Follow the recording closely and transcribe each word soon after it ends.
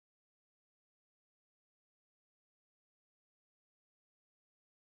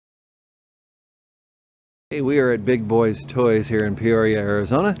Hey, we are at Big Boys Toys here in Peoria,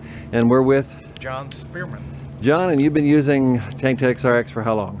 Arizona, and we're with John Spearman. John, and you've been using TankTechsRx for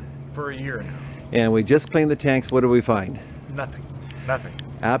how long? For a year now. And we just cleaned the tanks. What did we find? Nothing.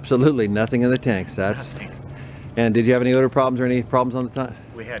 Absolutely nothing in the tanks. Nothing. And did you have any odor problems or any problems on the tank?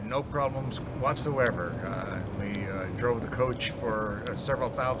 We had no problems whatsoever. We drove the coach for several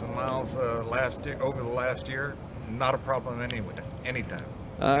thousand miles over the last year. Not a problem anytime.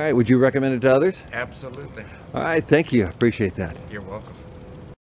 All right, would you recommend it to others? Absolutely. All right, thank you. Appreciate that. You're welcome.